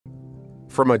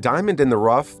From a diamond in the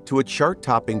rough to a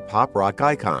chart-topping pop rock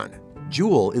icon,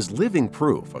 Jewel is living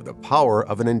proof of the power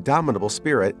of an indomitable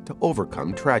spirit to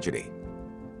overcome tragedy.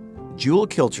 Jewel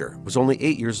Kilcher was only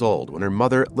 8 years old when her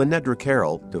mother, Lenedra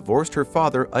Carroll, divorced her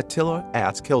father, Attila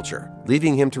Atz Kilcher,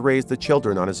 leaving him to raise the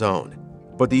children on his own.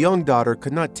 But the young daughter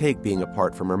could not take being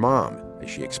apart from her mom, as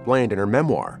she explained in her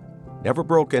memoir. "Never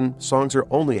broken, songs are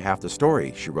only half the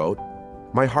story," she wrote.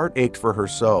 "My heart ached for her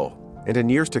so, and in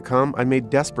years to come I made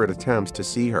desperate attempts to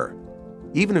see her.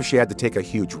 Even if she had to take a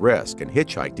huge risk and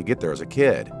hitchhike to get there as a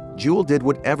kid, Jewel did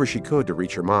whatever she could to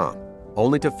reach her mom,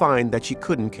 only to find that she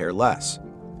couldn't care less.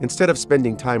 Instead of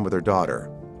spending time with her daughter,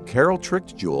 Carol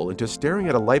tricked Jewel into staring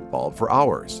at a light bulb for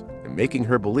hours and making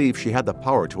her believe she had the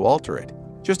power to alter it,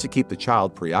 just to keep the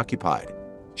child preoccupied.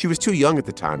 She was too young at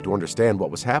the time to understand what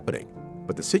was happening,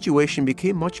 but the situation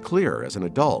became much clearer as an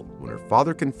adult when her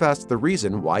father confessed the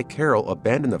reason why Carol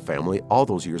abandoned the family all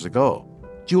those years ago.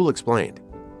 Jewel explained,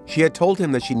 "She had told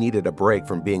him that she needed a break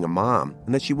from being a mom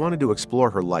and that she wanted to explore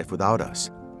her life without us."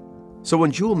 So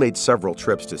when Jewel made several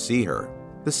trips to see her,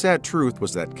 the sad truth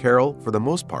was that Carol, for the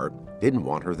most part, didn't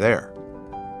want her there.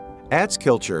 Atz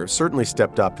Kilcher certainly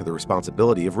stepped up to the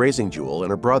responsibility of raising Jewel and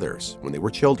her brothers when they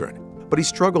were children, but he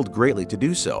struggled greatly to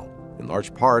do so, in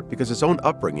large part because his own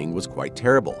upbringing was quite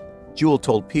terrible. Jewel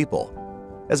told People,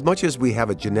 "As much as we have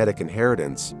a genetic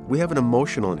inheritance, we have an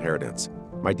emotional inheritance.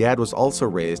 My dad was also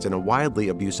raised in a wildly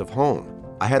abusive home.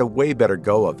 I had a way better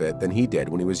go of it than he did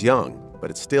when he was young,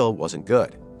 but it still wasn't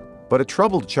good." But a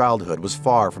troubled childhood was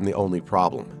far from the only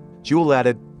problem. Jewel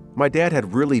added, "My dad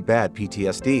had really bad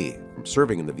PTSD from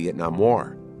serving in the Vietnam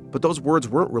War, but those words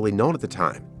weren't really known at the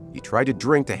time. He tried to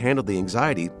drink to handle the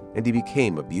anxiety, and he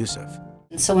became abusive."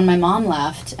 So when my mom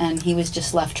left and he was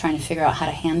just left trying to figure out how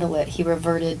to handle it, he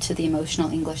reverted to the emotional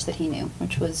English that he knew,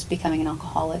 which was becoming an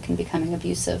alcoholic and becoming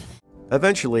abusive.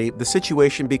 Eventually, the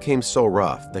situation became so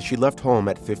rough that she left home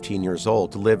at 15 years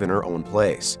old to live in her own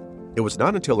place. It was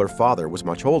not until her father was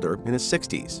much older, in his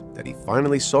 60s, that he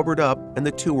finally sobered up and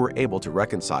the two were able to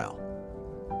reconcile.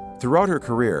 Throughout her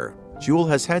career, Jewel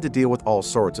has had to deal with all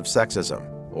sorts of sexism,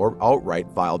 or outright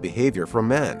vile behavior from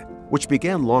men, which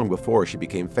began long before she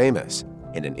became famous.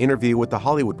 In an interview with The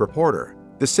Hollywood Reporter,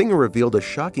 the singer revealed a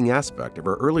shocking aspect of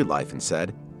her early life and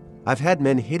said, "I've had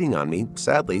men hitting on me,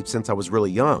 sadly, since I was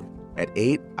really young. At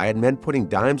 8, I had men putting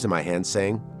dimes in my hand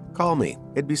saying, 'Call me,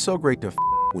 it'd be so great to f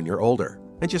when you're older,'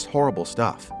 and just horrible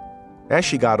stuff." As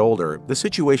she got older, the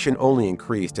situation only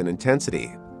increased in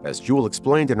intensity. As Jewel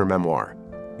explained in her memoir,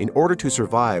 in order to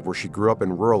survive where she grew up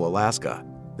in rural Alaska,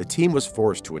 the team was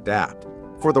forced to adapt.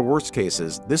 For the worst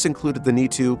cases, this included the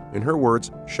need to, in her words,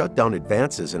 shut down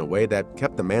advances in a way that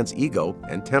kept the man's ego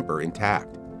and temper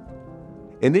intact.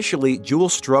 Initially, Jewel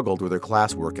struggled with her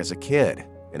classwork as a kid,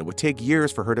 and it would take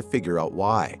years for her to figure out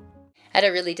why. I had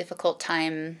a really difficult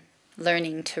time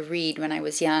learning to read when I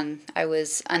was young. I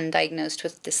was undiagnosed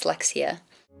with dyslexia.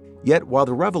 Yet, while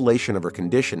the revelation of her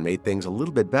condition made things a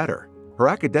little bit better, her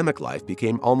academic life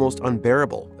became almost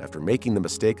unbearable after making the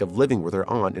mistake of living with her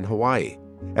aunt in Hawaii.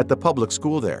 At the public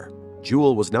school there,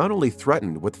 Jewel was not only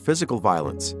threatened with physical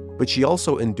violence, but she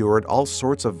also endured all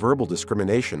sorts of verbal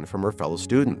discrimination from her fellow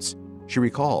students. She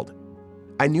recalled,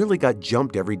 "I nearly got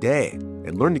jumped every day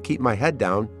and learned to keep my head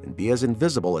down and be as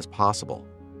invisible as possible."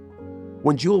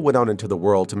 When Jewel went out into the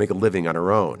world to make a living on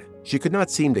her own, she could not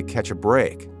seem to catch a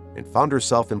break and found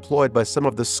herself employed by some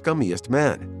of the scummiest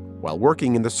men. While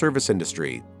working in the service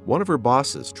industry, one of her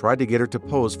bosses tried to get her to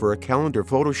pose for a calendar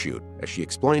photo shoot, as she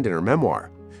explained in her memoir.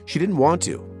 She didn't want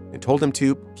to and told him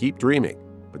to keep dreaming.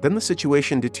 But then the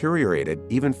situation deteriorated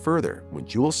even further when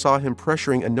Jewel saw him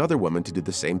pressuring another woman to do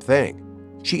the same thing.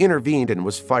 She intervened and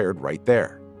was fired right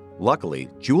there. Luckily,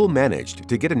 Jewel managed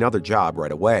to get another job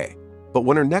right away. But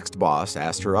when her next boss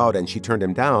asked her out and she turned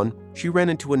him down, she ran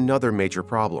into another major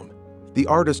problem. The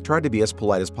artist tried to be as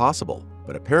polite as possible,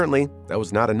 but apparently that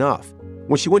was not enough.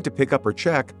 When she went to pick up her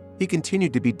check, he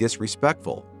continued to be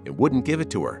disrespectful and wouldn't give it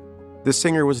to her. The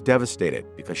singer was devastated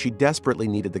because she desperately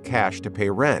needed the cash to pay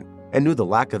rent and knew the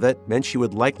lack of it meant she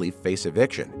would likely face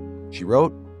eviction. She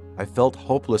wrote, "I felt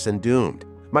hopeless and doomed.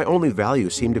 My only value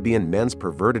seemed to be in men's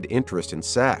perverted interest in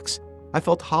sex. I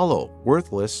felt hollow,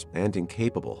 worthless, and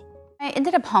incapable." I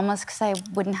ended up homeless because I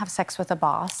wouldn't have sex with a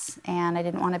boss, and I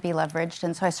didn't want to be leveraged,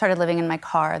 and so I started living in my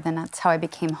car. Then that's how I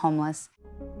became homeless.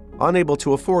 Unable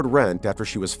to afford rent after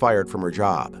she was fired from her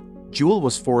job, Jewel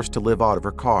was forced to live out of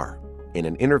her car. In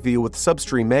an interview with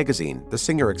Substream magazine, the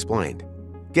singer explained,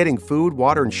 "Getting food,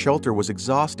 water, and shelter was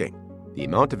exhausting. The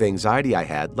amount of anxiety I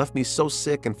had left me so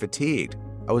sick and fatigued.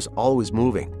 I was always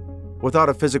moving. Without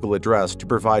a physical address to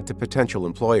provide to potential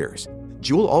employers,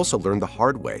 Jewel also learned the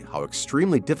hard way how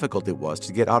extremely difficult it was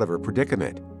to get out of her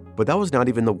predicament. But that was not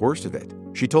even the worst of it.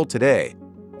 She told Today,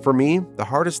 "For me, the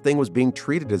hardest thing was being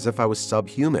treated as if I was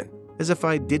subhuman, as if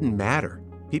I didn't matter.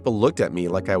 People looked at me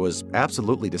like I was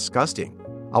absolutely disgusting.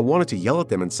 I wanted to yell at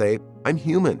them and say, 'I'm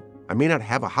human. I may not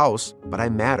have a house, but I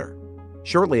matter.'"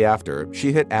 Shortly after,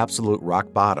 she hit absolute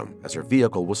rock bottom as her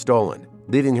vehicle was stolen,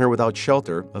 leaving her without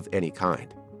shelter of any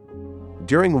kind.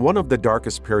 During one of the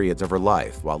darkest periods of her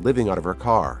life while living out of her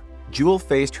car, Jewel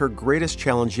faced her greatest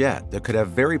challenge yet that could have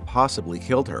very possibly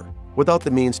killed her, without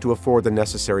the means to afford the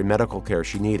necessary medical care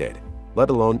she needed, let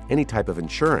alone any type of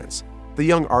insurance. The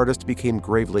young artist became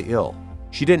gravely ill.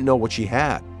 She didn't know what she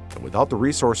had, and without the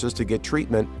resources to get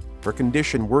treatment, her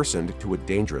condition worsened to a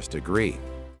dangerous degree.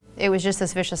 It was just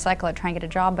this vicious cycle. I'd try and get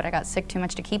a job, but I got sick too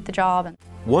much to keep the job.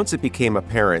 Once it became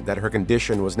apparent that her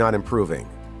condition was not improving,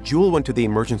 Jewel went to the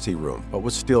emergency room but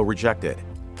was still rejected.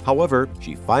 However,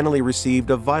 she finally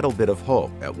received a vital bit of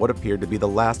hope at what appeared to be the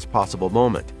last possible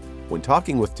moment. When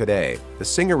talking with Today, the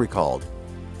singer recalled,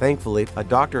 "Thankfully, a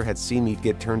doctor had seen me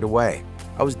get turned away.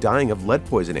 I was dying of lead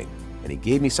poisoning, and he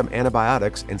gave me some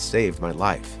antibiotics and saved my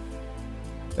life."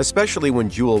 Especially when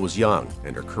Jewel was young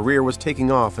and her career was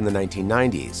taking off in the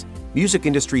 1990s, music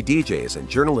industry DJs and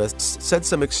journalists said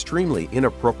some extremely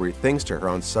inappropriate things to her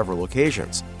on several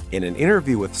occasions. In an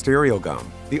interview with Stereogum,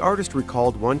 the artist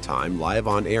recalled one time live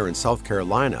on air in South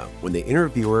Carolina when the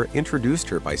interviewer introduced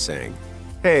her by saying,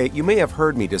 "Hey, you may have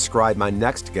heard me describe my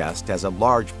next guest as a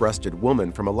large-breasted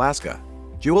woman from Alaska.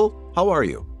 Jewel, how are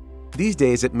you?" These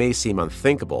days, it may seem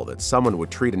unthinkable that someone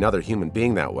would treat another human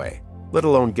being that way, let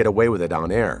alone get away with it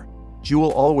on air.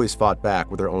 Jewel always fought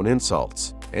back with her own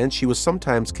insults, and she was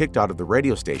sometimes kicked out of the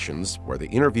radio stations where the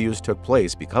interviews took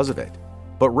place because of it.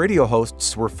 But radio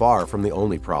hosts were far from the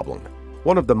only problem.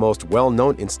 One of the most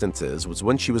well-known instances was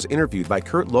when she was interviewed by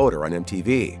Kurt Loder on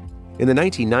MTV. In the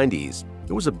 1990s,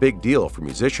 it was a big deal for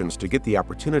musicians to get the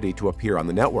opportunity to appear on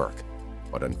the network.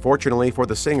 But unfortunately for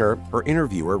the singer, her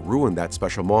interviewer ruined that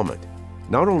special moment.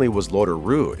 Not only was Loder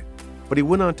rude, but he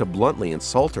went on to bluntly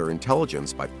insult her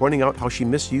intelligence by pointing out how she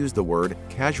misused the word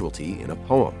casualty in a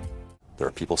poem. There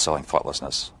are people selling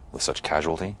thoughtlessness with such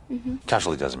casualty.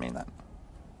 Casualty doesn't mean that,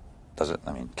 does it?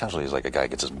 I mean, casualty is like a guy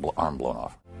gets his arm blown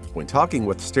off. When talking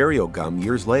with Stereogum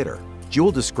years later,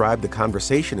 Jewel described the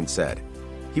conversation and said,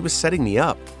 "He was setting me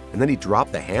up, and then he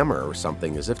dropped the hammer or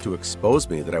something as if to expose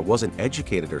me that I wasn't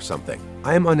educated or something.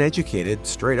 I am uneducated,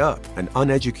 straight up, an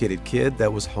uneducated kid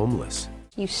that was homeless."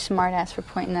 You smartass for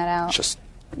pointing that out. Just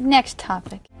Next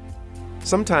topic.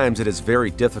 Sometimes it is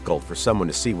very difficult for someone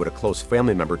to see what a close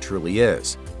family member truly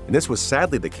is, and this was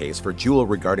sadly the case for Jewel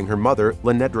regarding her mother,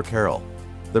 Lynedra Carroll.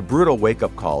 The brutal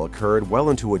wake-up call occurred well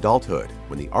into adulthood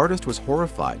when the artist was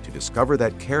horrified to discover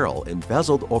that Carroll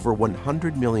embezzled over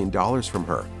 $100 million from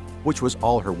her, which was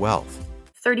all her wealth.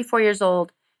 34 years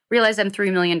old, realized I'm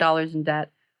 $3 million in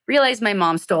debt, realized my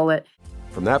mom stole it.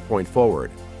 From that point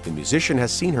forward, the musician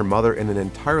has seen her mother in an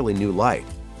entirely new light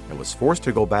and was forced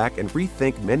to go back and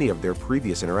rethink many of their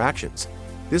previous interactions.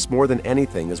 This more than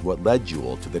anything is what led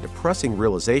Jewel to the depressing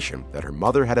realization that her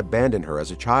mother had abandoned her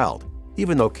as a child,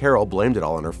 even though Carroll blamed it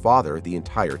all on her father the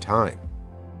entire time.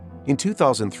 In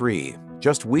 2003,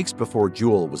 just weeks before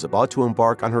Jewel was about to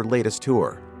embark on her latest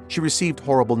tour, she received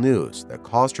horrible news that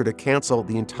caused her to cancel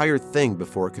the entire thing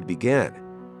before it could begin.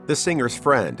 The singer's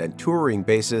friend and touring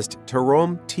bassist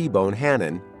Tyrone T-Bone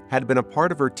Hannon had been a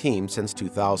part of her team since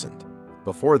 2000.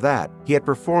 Before that, he had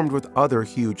performed with other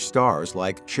huge stars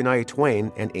like Shania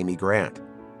Twain and Amy Grant.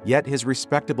 Yet his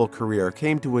respectable career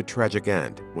came to a tragic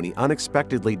end when he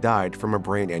unexpectedly died from a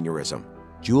brain aneurysm.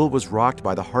 Jewel was rocked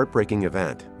by the heartbreaking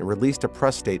event and released a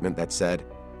press statement that said,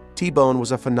 "T-Bone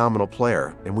was a phenomenal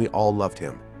player and we all loved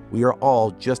him. We are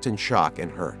all just in shock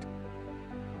and hurt."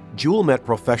 Jewel met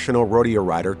professional rodeo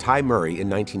rider Ty Murray in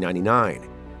 1999,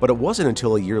 but it wasn't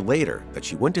until a year later that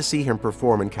she went to see him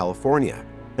perform in California,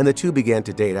 and the two began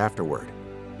to date afterward.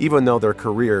 Even though their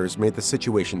careers made the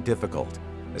situation difficult,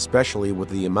 especially with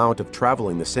the amount of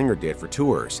traveling the singer did for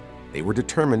tours, they were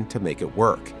determined to make it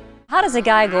work. How does a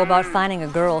guy go about finding a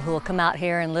girl who will come out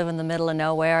here and live in the middle of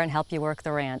nowhere and help you work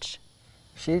the ranch?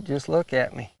 She'd just look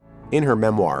at me. In her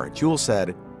memoir, Jewel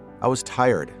said, "I was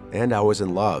tired and I was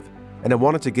in love, and I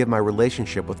wanted to give my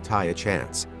relationship with Ty a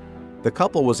chance." The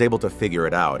couple was able to figure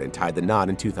it out and tied the knot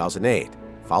in 2008,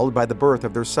 followed by the birth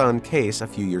of their son, Case, a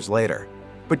few years later.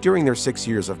 But during their 6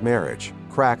 years of marriage,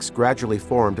 cracks gradually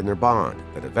formed in their bond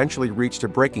that eventually reached a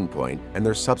breaking point and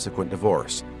their subsequent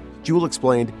divorce. Jewel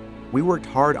explained, "We worked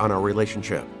hard on our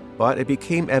relationship, but it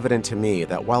became evident to me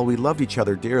that while we loved each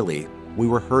other dearly, we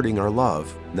were hurting our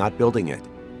love, not building it.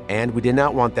 And we did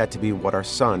not want that to be what our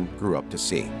son grew up to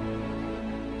see."